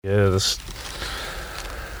Yes.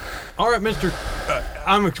 All right, Mr.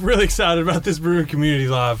 I'm really excited about this Brewing Community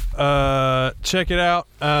Live. Check it out.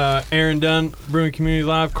 Aaron Dunn, Brewing Community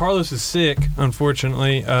Live. Carlos is sick,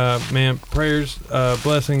 unfortunately. Man, prayers,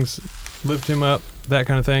 blessings, lift him up, that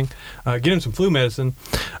kind of thing. Get him some flu medicine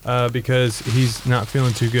because he's not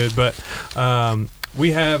feeling too good. But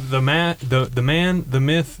we have the man, the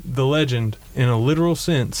myth, the legend, in a literal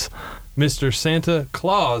sense, Mr. Santa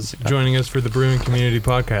Claus, joining us for the Brewing Community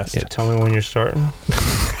Podcast. Yeah, tell me when you're starting.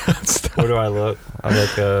 Where do I look? I look,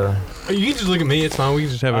 You can just look at me. It's fine. We can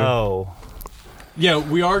just have a... Oh. Yeah,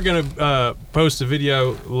 we are going to post a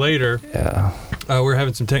video later. Yeah. We're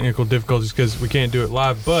having some technical difficulties because we can't do it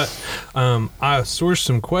live, but I sourced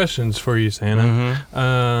some questions for you, Santa.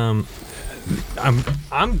 Mm-hmm.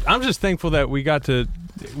 I'm just thankful that we got to...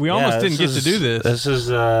 We almost didn't get to do this. This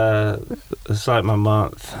is like my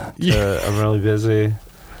month. I'm really busy.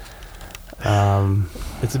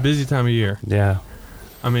 It's a busy time of year. Yeah.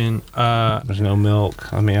 I mean, there's no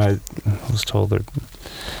milk. I mean, I was told that.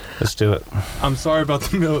 Let's do it. I'm sorry about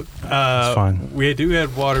the milk. It's fine. We do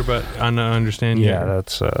have water, but I understand. Yeah,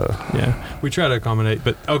 that's. Yeah, we try to accommodate,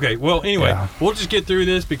 but okay. Well, anyway, we'll just get through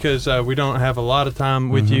this because we don't have a lot of time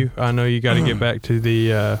with you. I know you got to get back to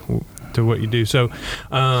the. To what you do. So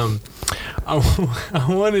I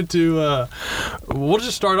wanted to we'll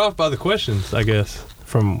just start off by the questions, I guess.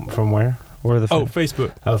 From where? Where are the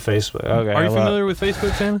Facebook. Oh, Facebook. Okay. Are you familiar with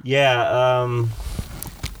Facebook, Santa? Yeah,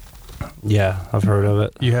 yeah, I've heard of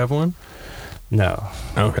it. You have one? No.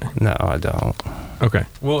 Okay. No, I don't. Okay.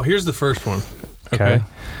 Well, here's the first one. Okay.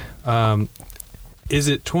 Is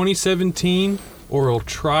it 2017 or a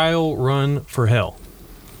trial run for hell?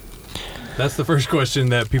 That's the first question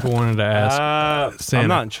that people wanted to ask. I'm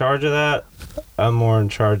not in charge of that. I'm more in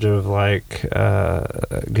charge of like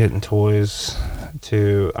getting toys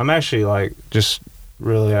to. I'm actually like just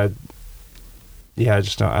really I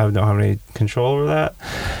just don't have any control over that.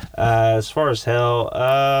 As far as hell,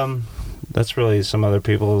 that's really some other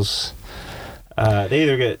people's. They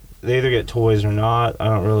either get toys or not. I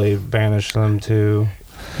don't really banish them to.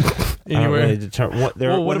 Anyway,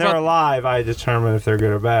 really when they're alive, I determine if they're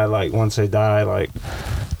good or bad. Like once they die, like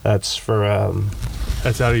that's for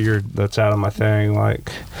that's out of my thing.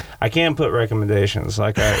 Like I can put recommendations.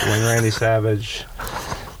 Like when Randy Savage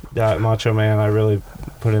died, Macho Man, I really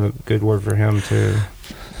put in a good word for him to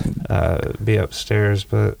be upstairs.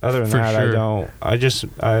 But other than that, sure. I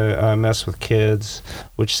don't. I mess with kids,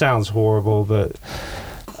 which sounds horrible, but.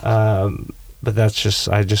 But that's just,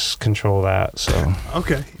 I just control that, so.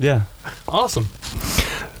 Okay. Yeah. Awesome.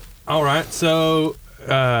 All right, so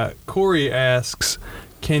Corey asks,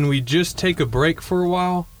 can we just take a break for a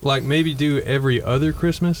while? Like maybe do every other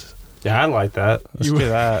Christmas? Yeah, I like that. Let's do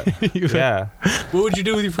that. Yeah. What would you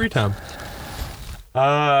do with your free time?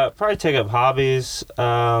 Probably take up hobbies.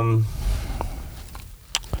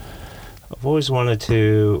 I've always wanted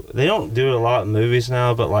to. They don't do it a lot in movies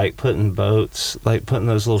now, but like putting boats, like putting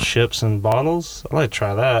those little ships in bottles. I'd like to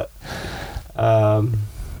try that. But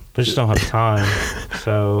just don't have time.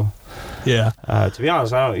 So, yeah. To be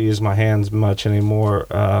honest, I don't use my hands much anymore.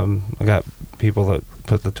 I got people that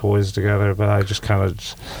put the toys together, but I just kind of,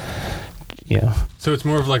 So it's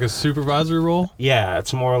more of like a supervisory role? Yeah,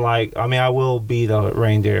 it's more like, I mean, I will be the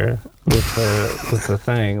reindeer with the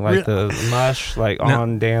thing, like the mush, like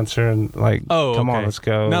on dancer and like, come on, let's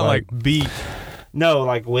go. Not like beat. No,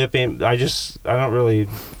 like whipping. I don't really.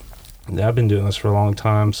 I've been doing this for a long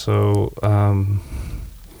time, so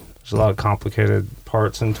there's a lot of complicated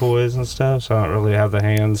parts and toys and stuff. So I don't really have the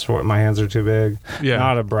hands for it. My hands are too big. Yeah.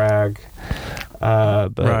 Not a brag.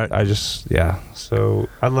 But right. I just So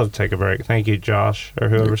I'd love to take a break. Thank you, Josh, or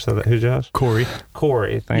whoever said that. Who, Josh? Corey.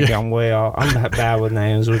 Thank you. I'm way off. I'm bad with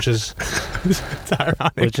names, which is it's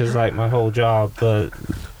ironic. Which is like my whole job. But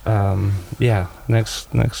next.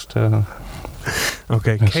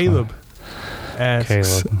 Okay, Caleb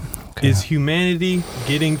asks, Okay. Is humanity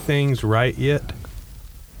getting things right yet?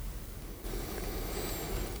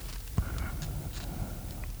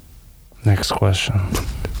 Next question.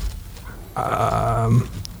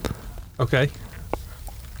 Okay.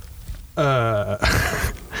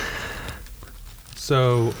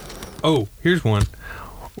 So, here's one.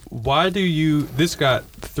 Why do you? This got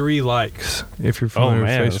 3 likes. If you're familiar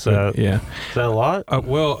with Facebook, is that a lot?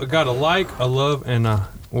 Well, I got a like, a love, and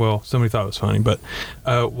somebody thought it was funny. But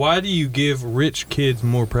why do you give rich kids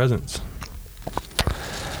more presents?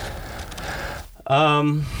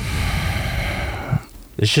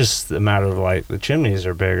 It's just a matter of like the chimneys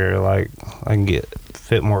are bigger. Like I can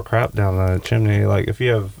fit more crap down the chimney. Like if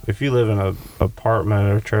you live in a apartment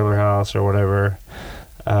or trailer house or whatever,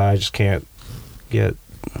 I just can't get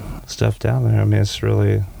stuff down there. I mean,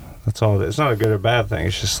 that's all it is. It's not a good or bad thing.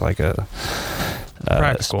 It's just like a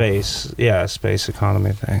space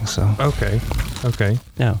economy thing. So Okay.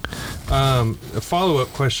 yeah. A follow-up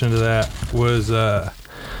question to that was,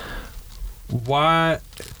 why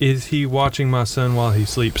is he watching my son while he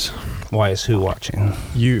sleeps? Why is who watching?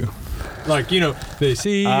 You. Like, they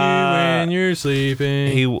see you when you're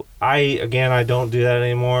sleeping. I don't do that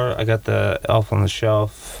anymore. I got the Elf on the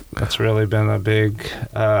Shelf. That's really been a big,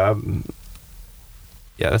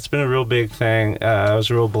 that's been a real big thing. I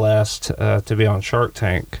was real blessed to be on Shark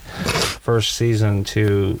Tank first season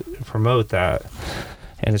to promote that.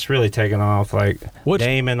 And it's really taken off. Like,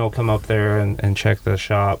 Damon will come up there and check the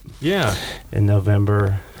shop. Yeah. In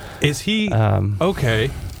November. Is he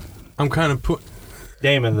okay? I'm kind of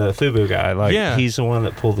Damon, the FUBU guy. He's the one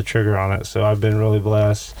that pulled the trigger on it. So I've been really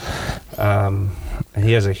blessed. And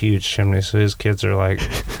he has a huge chimney, so his kids are like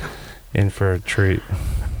in for a treat.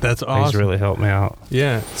 That's awesome. He's really helped me out.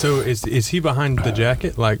 Yeah. So is he behind the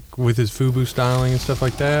jacket, like with his FUBU styling and stuff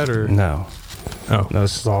like that, or no? Oh, no,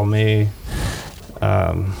 this is all me.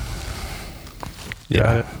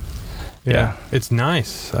 Yeah. It's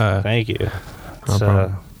nice. Thank you.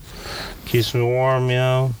 It's, keeps me warm,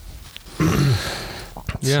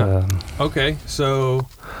 Okay, so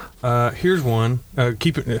here's one. Great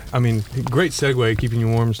segue, keeping you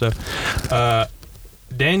warm and stuff.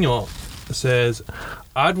 Daniel says,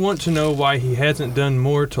 I'd want to know why he hasn't done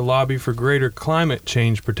more to lobby for greater climate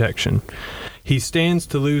change protection. He stands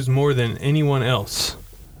to lose more than anyone else.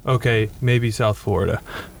 Okay, maybe South Florida.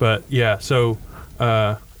 But yeah, so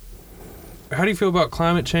how do you feel about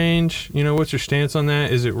climate change? What's your stance on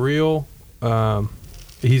that? Is it real?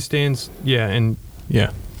 He stands,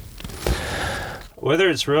 Whether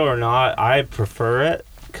it's real or not, I prefer it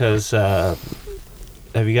because have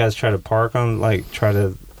you guys tried to park on, try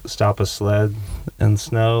to stop a sled in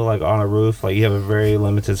snow, on a roof? You have a very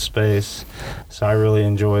limited space. So I really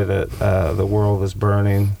enjoy that the world is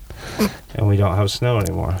burning and we don't have snow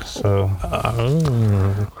anymore. So,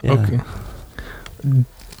 okay.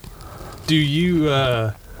 Do you,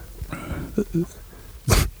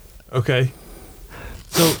 okay.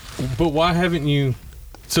 So, but why haven't you?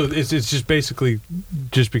 So it's just basically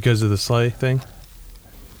just because of the sleigh thing.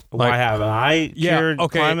 Why haven't I cured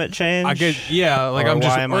climate change? I guess I'm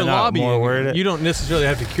just lobbying. You don't necessarily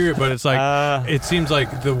have to cure it, but it's it seems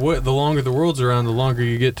like the longer the world's around, the longer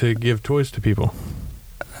you get to give toys to people.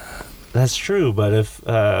 That's true, but if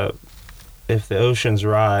the oceans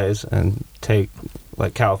rise and take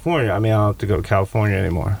California, I don't have to go to California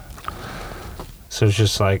anymore. So it's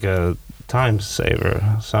just like a time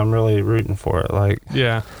saver. So I'm really rooting for it.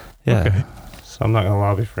 Yeah. Okay. So I'm not gonna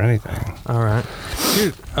lobby for anything. All right.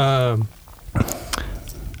 Dude,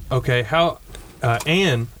 okay. How?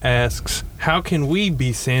 Anne asks, how can we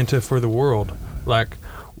be Santa for the world?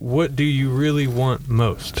 What do you really want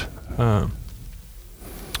most?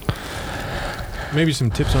 Maybe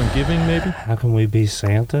some tips on giving, maybe? How can we be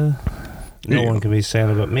Santa? No one can be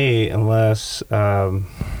Santa but me unless... have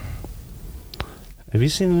you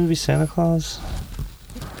seen the movie Santa Claus?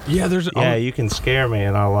 Yeah, you can scare me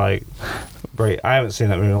and I'll break... I haven't seen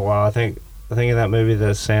that movie in a while. I think in that movie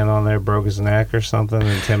the Santa on there broke his neck or something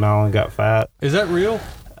and Tim Allen got fat. Is that real?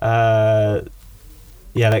 Yeah,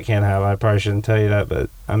 that can't happen. I probably shouldn't tell you that, but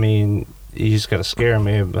you just gotta scare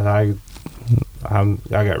me, but I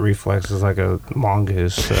got reflexes like a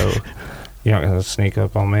mongoose, so you're not gonna sneak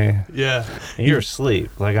up on me. Yeah. And you're asleep.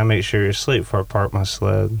 I make sure you're asleep before I park my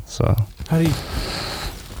sled. So how do you?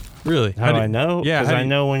 Really? How do I know? Yeah, because I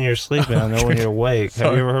know when you're sleeping. I know when you're awake.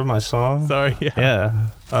 Have you ever heard my song? Sorry. Yeah. Yeah.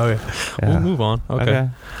 Okay. Yeah. We'll move on. Okay.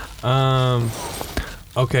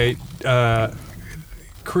 Okay.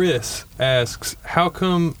 Chris asks, how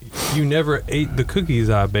come you never ate the cookies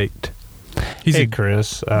I baked? Hey,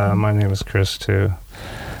 Chris. My name is Chris, too.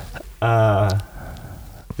 They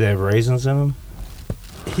have raisins in them?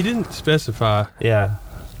 He didn't specify. Yeah.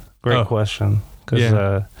 Great question.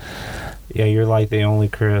 Because, you're like the only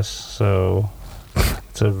Chris, so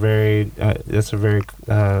it's a very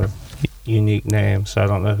unique name, so I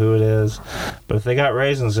don't know who it is. But if they got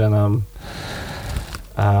raisins in them,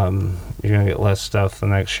 you're going to get less stuff the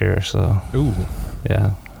next year, so. Ooh.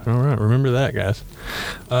 Yeah. All right, remember that, guys.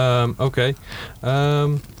 Okay.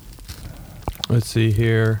 Let's see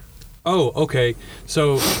here. Oh, okay.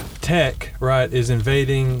 So tech, right, is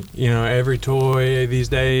invading, every toy these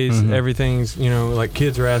days. Mm-hmm. Everything's,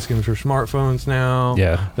 kids are asking for smartphones now.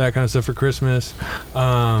 Yeah. That kind of stuff for Christmas.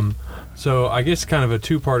 So I guess kind of a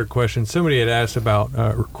two-parter question. Somebody had asked about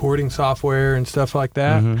recording software and stuff like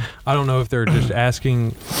that. Mm-hmm. I don't know if they're just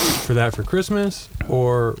asking for that for Christmas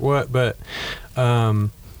or what, but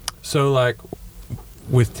So, like,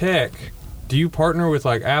 with tech, do you partner with,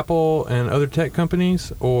 like, Apple and other tech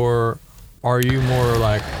companies, or are you more,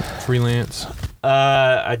 like, freelance?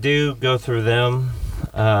 I do go through them.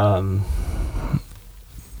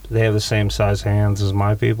 They have the same size hands as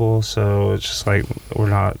my people, so it's just like we're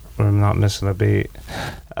not missing a beat.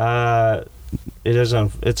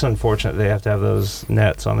 It's unfortunate they have to have those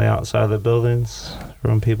nets on the outside of the buildings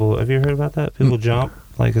from people. Have you heard about that? People jump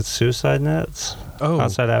like it's suicide nets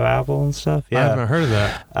outside of Apple and stuff. Yeah, I haven't heard of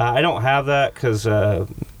that. I don't have that because the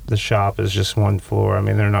shop is just one floor. I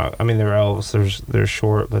mean, they're not. I mean, they're elves. They're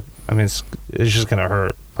short, but I mean, it's just gonna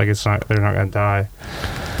hurt. Like it's not. They're not gonna die.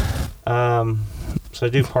 So I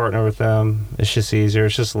do partner with them. It's just easier.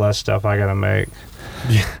 It's just less stuff I gotta make,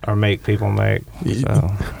 or make people make.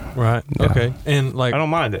 So, right. Yeah. Okay. And like, I don't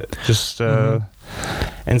mind it. Just and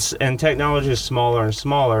technology is smaller and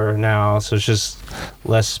smaller now, so it's just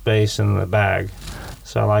less space in the bag.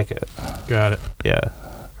 So I like it. Got it. Yeah.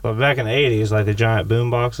 But back in the 80s, like the giant boom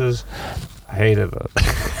boxes, I hated it.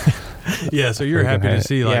 Yeah. So you're happy to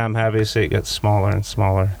see, like, yeah, I'm happy to see it get smaller and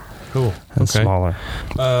smaller. Cool. And Okay. smaller.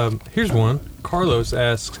 Here's one. Carlos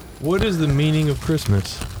asks, "What is the meaning of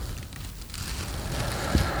Christmas?"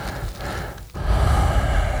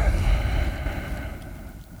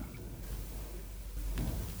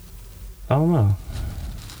 I don't know.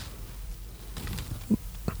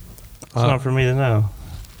 It's not for me to know.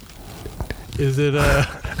 Is it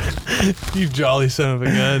you jolly son of a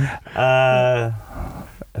gun?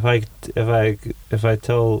 If I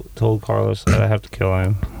told Carlos that I have to kill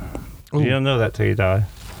him, Ooh. you don't know that till you die.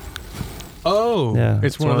 Oh, Yeah,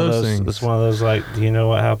 it's one of those things. It's one of those, like, do you know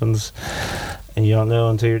what happens? And you don't know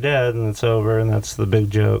until you're dead, and it's over, and that's the big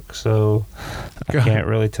joke. So I God. can't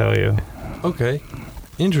really tell you. Okay,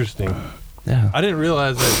 interesting. Yeah. I didn't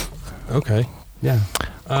realize that. Okay. Yeah.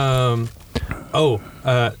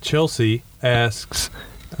 Chelsea asks,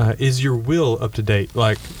 is your will up to date?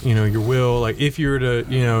 Like, your will, like if you were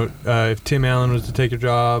to, if Tim Allen was to take your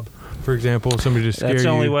job, for example, somebody just scare That's the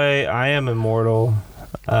you. only way. I am immortal.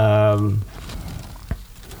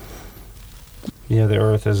 The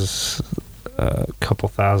Earth is a couple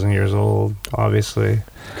thousand years old, obviously.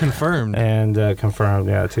 Confirmed. And confirmed,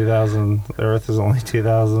 yeah. The Earth is only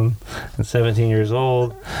 2,017 years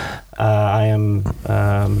old. I am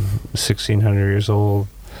 1,600 years old.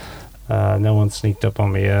 No one sneaked up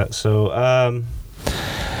on me yet. So, I'll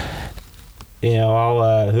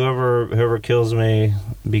whoever kills me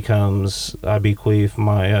I bequeath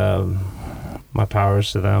my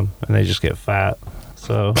powers to them, and they just get fat.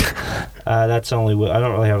 So that's only I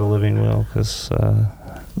don't really have a living will because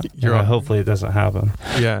hopefully it doesn't happen.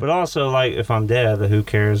 Yeah. But also, like, if I'm dead, who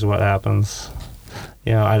cares what happens?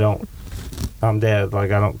 I'm dead.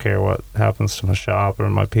 Like, I don't care what happens to my shop or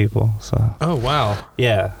my people. So. Oh wow.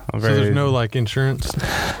 Yeah. So there's no, like, insurance.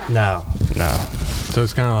 No. So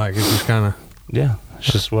it's kind of like, it's just kind of. Yeah.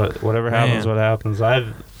 It's just whatever happens. Man. What happens.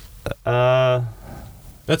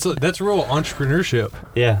 That's real entrepreneurship.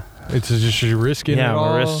 Yeah. It's just you're risking it I'm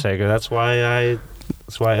all. a risk taker. That's why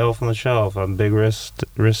Elf on the Shelf. I'm a big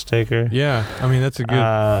risk taker. Yeah. I mean, that's a good.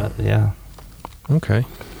 Yeah. Okay.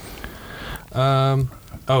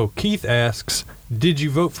 Keith asks, did you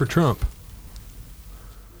vote for Trump?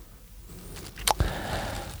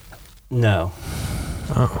 No.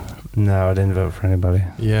 Oh. No, I didn't vote for anybody.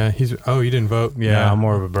 Yeah, you didn't vote? Yeah. No, I'm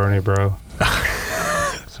more of a Bernie bro.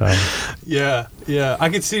 So. Yeah. I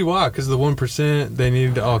can see why, because the 1%, they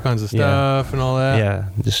needed all kinds of stuff and all that. Yeah,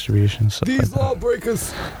 distribution stuff. These like that.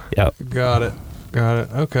 lawbreakers. Yep. Got it.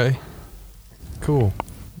 Okay. Cool.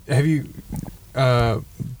 Have you,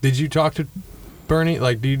 did you talk to Bernie?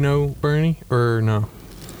 Like, do you know Bernie or no?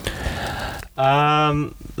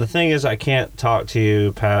 The thing is, I can't talk to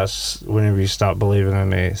you past whenever you stop believing in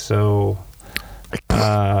me. So,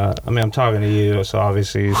 I'm talking to you, so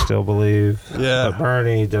obviously you still believe. Yeah. But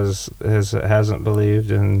Bernie hasn't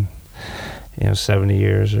believed in 70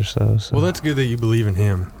 years or so. Well, that's good that you believe in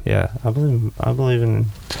him. Yeah, I believe in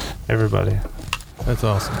everybody. That's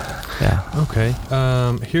awesome. Yeah. Okay.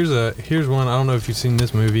 Here's one. I don't know if you've seen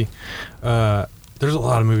this movie. There's a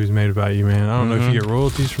lot of movies made about you, man. I don't know if you get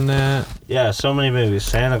royalties from that. Yeah, so many movies.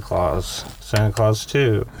 Santa Claus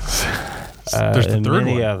 2. There's the and third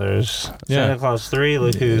many one. others. Yeah. Santa Claus 3.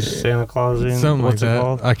 Look who's Santa Claus in. Something What's like it that.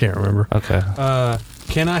 called? I can't remember. Okay.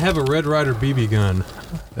 Can I have a Red Ryder BB gun?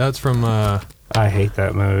 That's from. I hate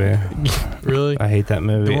that movie. Really? I hate that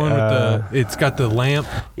movie. The one with it's got the lamp.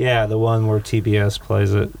 Yeah, the one where TBS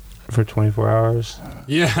plays it for 24 hours.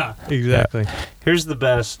 Yeah, exactly. Yeah. Here's the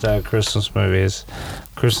best Christmas movies.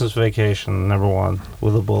 Christmas Vacation, #1,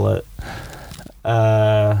 with a bullet.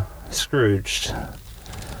 Scrooged.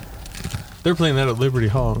 They're playing that at Liberty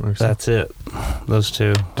Hall or something. That's it. Those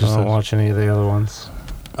two. I don't watch any of the other ones.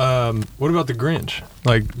 What about The Grinch?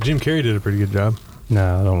 Like, Jim Carrey did a pretty good job.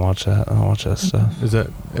 No, I don't watch that. I don't watch that stuff. Is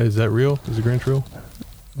that real? Is The Grinch real?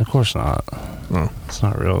 Of course not. Oh. It's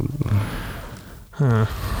not real. Huh.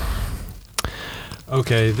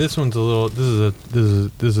 Okay, this one's a little.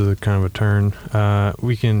 This is a kind of a turn.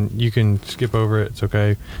 You can skip over it. It's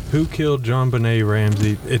okay. Who killed John Benet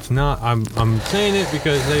Ramsey? It's not. I'm saying it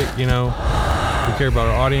because we care about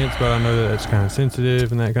our audience, but I know that it's kind of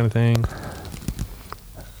sensitive and that kind of thing.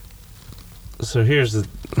 So here's the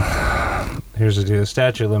deal. The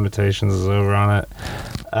statute of limitations is over on it.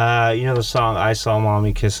 The song "I Saw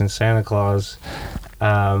Mommy Kissing Santa Claus."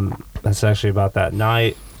 That's actually about that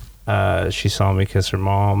night. She saw me kiss her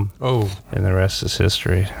mom. Oh, and the rest is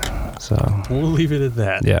history. So we'll leave it at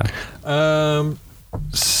that. Yeah.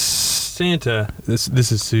 Santa.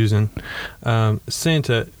 This is Susan.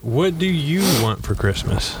 Santa, what do you want for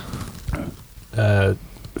Christmas?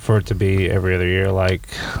 For it to be every other year, like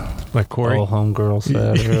Corey, old homegirl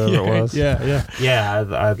said, or whoever it was. Yeah.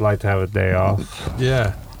 I'd like to have a day off.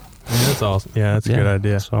 Yeah. That's awesome. Yeah, that's a good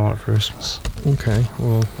idea. That's what I want for Christmas. Okay.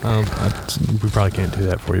 Well, we probably can't do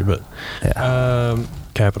that for you, but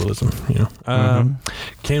capitalism,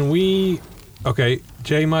 Can we? Okay.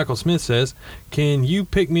 J. Michael Smith says, "Can you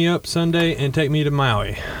pick me up Sunday and take me to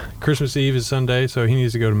Maui? Christmas Eve is Sunday, so he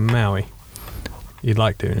needs to go to Maui. He'd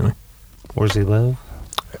like to, anyway. Where's he live?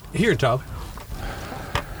 Here in Tyler.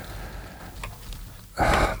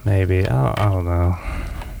 Maybe. I don't know.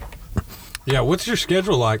 Yeah, what's your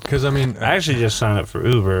schedule like? Because, I actually just signed up for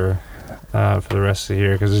Uber for the rest of the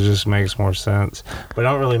year because it just makes more sense. But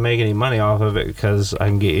I don't really make any money off of it because I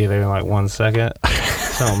can get you there in like 1 second.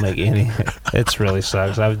 So I don't make any. It's really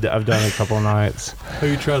sucks. I've done it a couple of nights. Have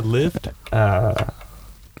you tried Lyft?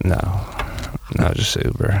 No, just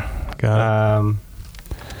Uber. Got it.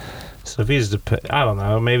 So if he's I don't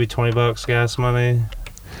know, maybe $20 gas money.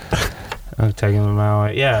 I'm taking him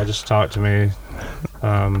out. Yeah, just talk to me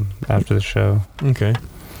after the show. Okay.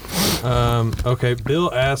 Okay.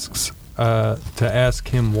 Bill asks to ask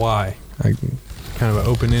him why. Kind of an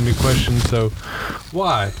open-ended question. So,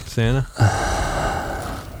 why, Santa?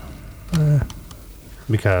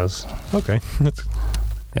 Because. Okay. That's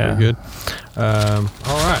very good. All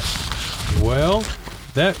right. Well,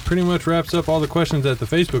 that pretty much wraps up all the questions that the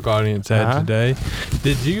Facebook audience had today.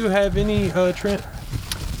 Did you have any, Trent?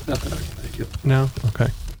 Nothing I can think of. No? Okay.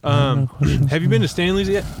 Have you been to Stanley's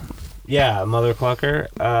yet? Yeah, Mother Clucker.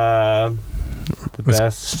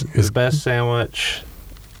 The best sandwich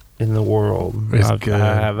in the world. It's good.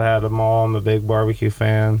 I've had them all. I'm a big barbecue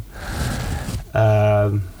fan.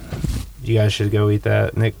 You guys should go eat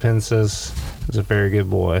that. Nick Pence's is a very good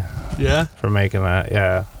boy. Yeah? For making that,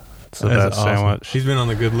 yeah. It's the best sandwich. He's been on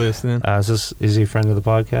the good list then. Is he a friend of the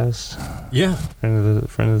podcast? Yeah. Friend of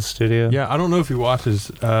the studio? Yeah, I don't know if he watches,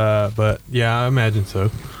 but yeah, I imagine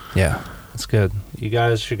so. Yeah, it's good. You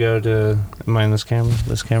guys should go to, am I in this camera?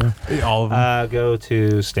 This camera? All of them. Go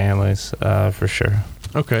to Stanley's for sure.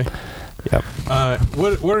 Okay. Yep.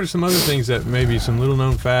 What are some other things that maybe some little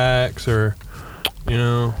known facts or,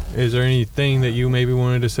 is there anything that you maybe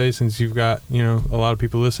wanted to say since you've got, a lot of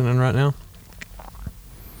people listening right now?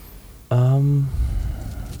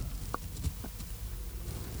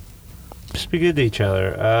 Just be good to each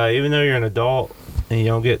other. Even though you're an adult and you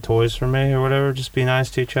don't get toys from me or whatever, just be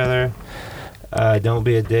nice to each other. Don't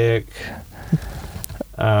be a dick.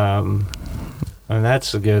 And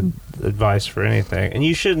that's a good advice for anything. And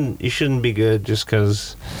you shouldn't be good just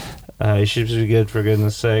because you should be good for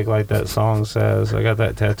goodness sake, like that song says. I got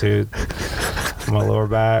that tattooed on my lower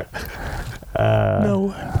back.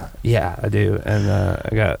 No. Yeah, I do. And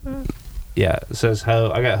it says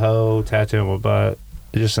ho. I got ho tattooed on my butt.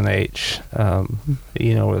 Just an H.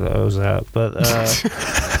 You know where the O's at. But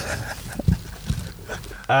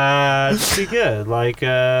just be good. Like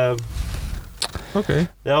okay.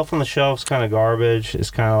 The Elf on the Shelf's kind of garbage.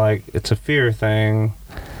 It's kind of like it's a fear thing.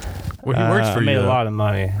 Well, he works for you. I made a lot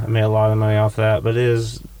of money. Off that, but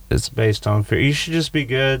it's based on fear. You should just be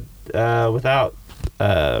good without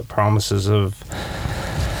promises of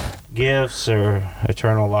gifts or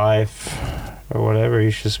eternal life or whatever.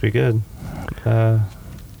 You should just be good.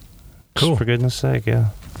 Cool. For goodness sake, yeah.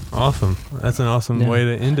 Awesome. That's an awesome way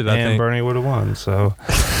to end it, I think. And Bernie would have won, so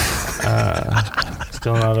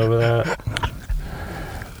still not over that.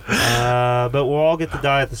 But we'll all get to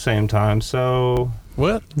die at the same time, so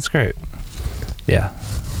what? It's great. Yeah.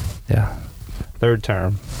 Third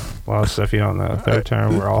term. A lot of stuff you don't know. Third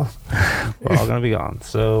term, we're all gonna be gone.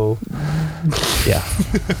 So yeah.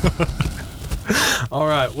 All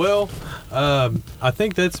right. Well, I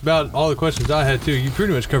think that's about all the questions I had too. You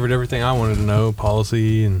pretty much covered everything I wanted to know,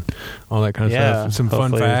 policy and all that kind of Yeah, stuff. Some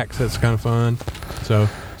fun hopefully. facts. That's kind of fun. So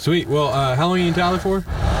sweet. Well, how long are you in Tyler for?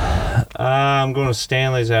 I'm going to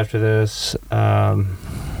Stanley's after this.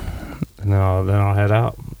 Then I'll head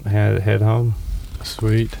out, head home.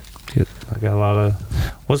 Sweet. I got a lot of.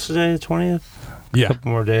 What's the day? The 20th. Yeah. A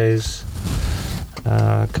couple more days.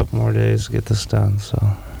 To get this done. So.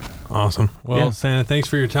 Awesome. Well, Yeah. Santa, thanks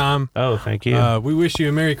for your time. Oh, thank you. We wish you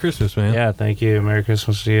a Merry Christmas, man. Yeah, thank you. Merry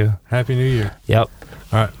Christmas to you. Happy New Year. Yep.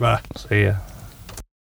 All right. Bye. See ya.